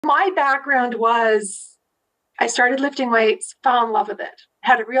my background was I started lifting weights, fell in love with it.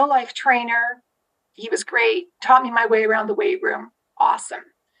 Had a real life trainer. He was great. Taught me my way around the weight room. Awesome.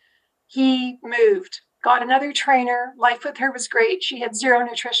 He moved, got another trainer. Life with her was great. She had zero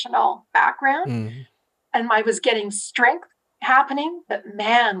nutritional background. And I was getting strength happening, but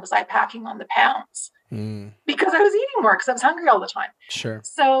man, was I packing on the pounds because I was eating more because I was hungry all the time. Sure.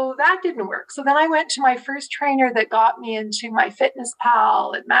 So that didn't work. So then I went to my first trainer that got me into my Fitness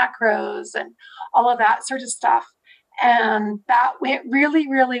Pal and macros and all of that sort of stuff. And that went really,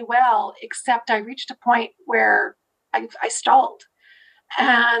 really well, except I reached a point where I stalled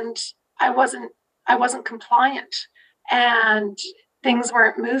and I wasn't compliant and things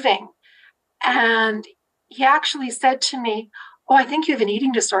weren't moving. And he actually said to me, "Oh, I think you have an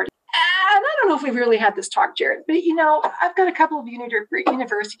eating disorder." And I don't know if we've really had this talk, Jared, but I've got a couple of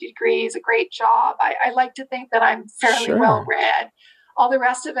university degrees, a great job. I like to think that I'm fairly well read, all the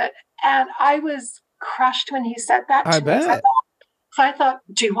rest of it. And I was crushed when he said that to me. Bet. So I thought,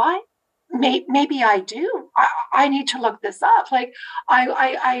 do I? Maybe I do. I need to look this up. Like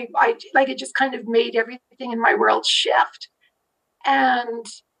I like it just kind of made everything in my world shift. And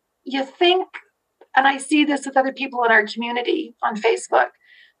you think, and I see this with other people in our community on Facebook,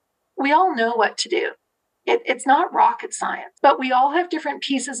 we all know what to do. It's not rocket science, but we all have different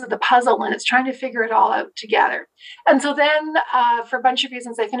pieces of the puzzle and it's trying to figure it all out together. And so then for a bunch of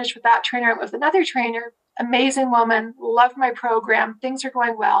reasons, I finished with that trainer. I went with another trainer, amazing woman, loved my program. Things are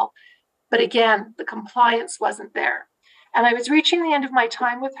going well. But again, the compliance wasn't there. And I was reaching the end of my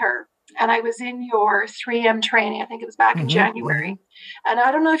time with her. And I was in your 3M training. I think it was back in January. And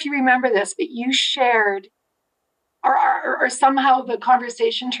I don't know if you remember this, but you shared, or somehow the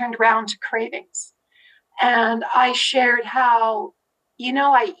conversation turned around to cravings. And I shared how,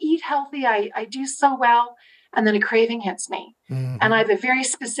 I eat healthy. I do so well. And then a craving hits me. And I have a very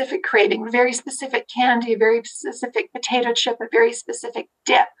specific craving, very specific candy, a very specific potato chip, a very specific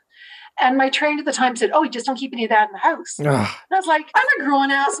dip. And my trainer at the time said, "Oh, you just don't keep any of that in the house." And I was like, I'm a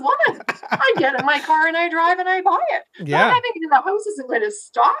grown-ass woman. I get in my car and I drive and I buy it. Yeah. Not having it in the house isn't going to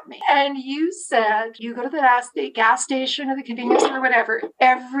stop me. And you said you go to the gas station or the convenience store or whatever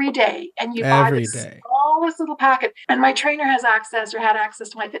every day and you buy the smallest little packet. And my trainer has access or had access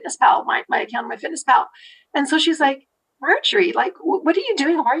to my Fitness Pal, my account on my Fitness Pal. And so she's like, "Marjorie, like, what are you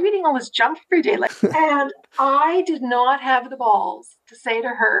doing? Why are you eating all this junk every day?" And I did not have the balls to say to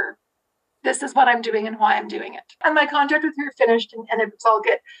her, "This is what I'm doing and why I'm doing it." And my contract with her finished and it was all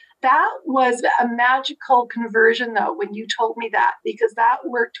good. That was a magical conversion, though, when you told me that, because that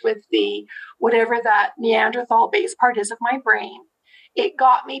worked with the whatever that Neanderthal base part is of my brain. It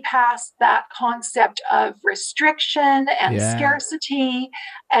got me past that concept of restriction and scarcity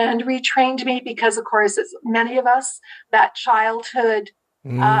and retrained me because, of course, as many of us, that childhood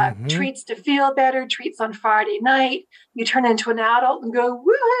treats to feel better, treats on Friday night. You turn into an adult and go,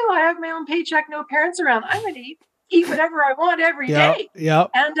 "Woohoo, I have my own paycheck, no parents around. I'm going to eat whatever I want every day."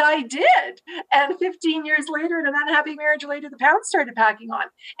 And I did. And 15 years later, in an unhappy marriage later, the pounds started packing on.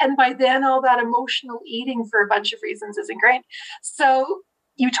 And by then, all that emotional eating for a bunch of reasons is ingrained. So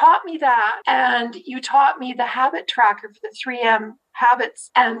you taught me that, and you taught me the habit tracker for the 3M habits.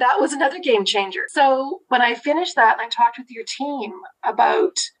 And that was another game changer. So when I finished that and I talked with your team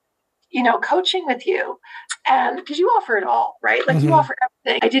about, coaching with you, and because you offer it all, right? Like you offer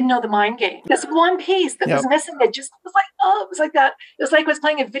everything. I didn't know the mind game. This one piece that was missing, it just was like, it was like that. It was like I was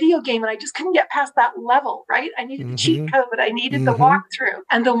playing a video game and I just couldn't get past that level, right? I needed the cheat code. I needed the walkthrough.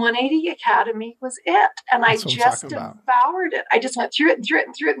 And the 180 Academy was it. And I just devoured it. I just went through it and through it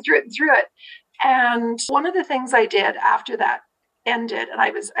and through it and through it and through it. And one of the things I did after that ended, and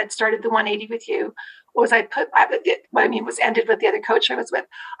I'd started the 180 with you, was was ended with the other coach I was with.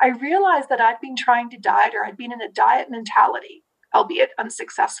 I realized that I'd been trying to diet, or I'd been in a diet mentality, albeit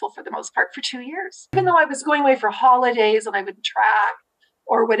unsuccessful for the most part, for 2 years. Even though I was going away for holidays and I would track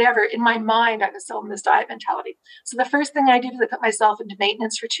or whatever, in my mind, I was still in this diet mentality. So the first thing I did was I put myself into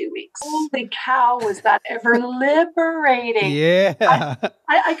maintenance for 2 weeks. Holy cow, was that ever liberating. Yeah.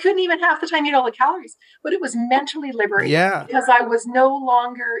 I couldn't even half the time eat all the calories, but it was mentally liberating because I was no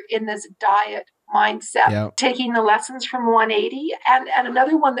longer in this diet mindset, taking the lessons from 180. And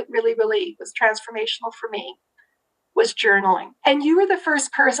another one that really, really was transformational for me was journaling. And you were the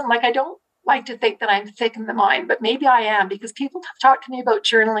first person, I don't like to think that I'm thick in the mind, but maybe I am, because people have talked to me about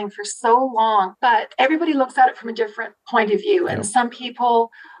journaling for so long, but everybody looks at it from a different point of view. And some people,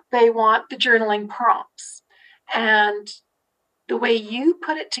 they want the journaling prompts. And the way you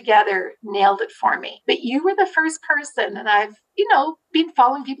put it together nailed it for me. But you were the first person, and I've, been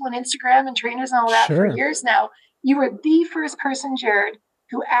following people on Instagram and trainers and all that for years now. You were the first person, Jared,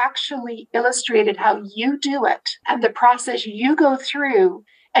 who actually illustrated how you do it and the process you go through.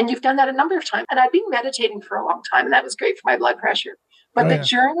 And you've done that a number of times. And I've been meditating for a long time, and that was great for my blood pressure. But the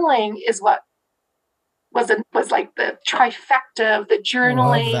journaling is what was like the trifecta of the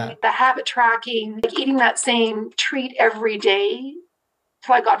journaling, the habit tracking, like eating that same treat every day.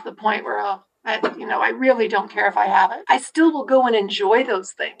 Till I got to the point where, I really don't care if I have it. I still will go and enjoy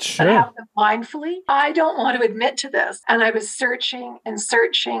those things, but have them mindfully. I don't want to admit to this. And I was searching and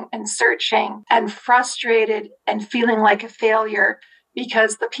searching and searching and frustrated and feeling like a failure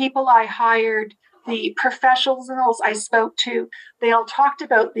because the people I hired, the professionals I spoke to, they all talked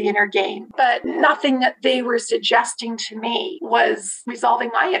about the inner game, but nothing that they were suggesting to me was resolving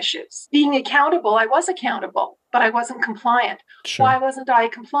my issues. Being accountable, I was accountable, but I wasn't compliant. Why wasn't I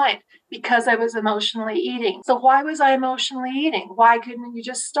compliant? Because I was emotionally eating. So why was I emotionally eating? Why couldn't you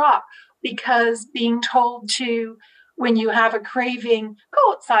just stop? Because being told to, when you have a craving,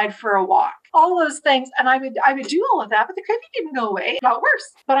 go outside for a walk. All those things. And I would do all of that, but the craving didn't go away. It got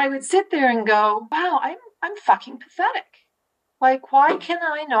worse. But I would sit there and go, wow, I'm fucking pathetic. Like, why can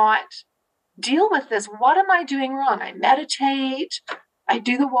I not deal with this? What am I doing wrong? I meditate, I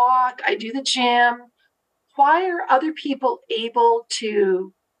do the walk, I do the gym. Why are other people able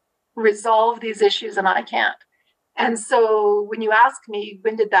to resolve these issues and I can't? And so when you ask me,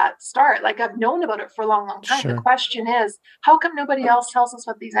 when did that start? Like, I've known about it for a long, long time. The question is, how come nobody else tells us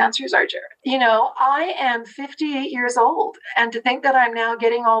what these answers are, Jared? I am 58 years old. And to think that I'm now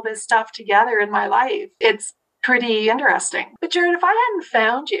getting all this stuff together in my life, it's pretty interesting. But Jared, if I hadn't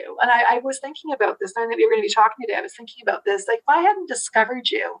found you, and I was thinking about this, I know that we were going to be talking today, I was thinking about this, like, if I hadn't discovered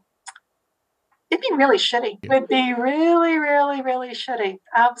you, it'd be really shitty. It would be really, really, really shitty.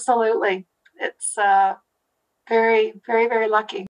 Absolutely. It's very, very, very lucky.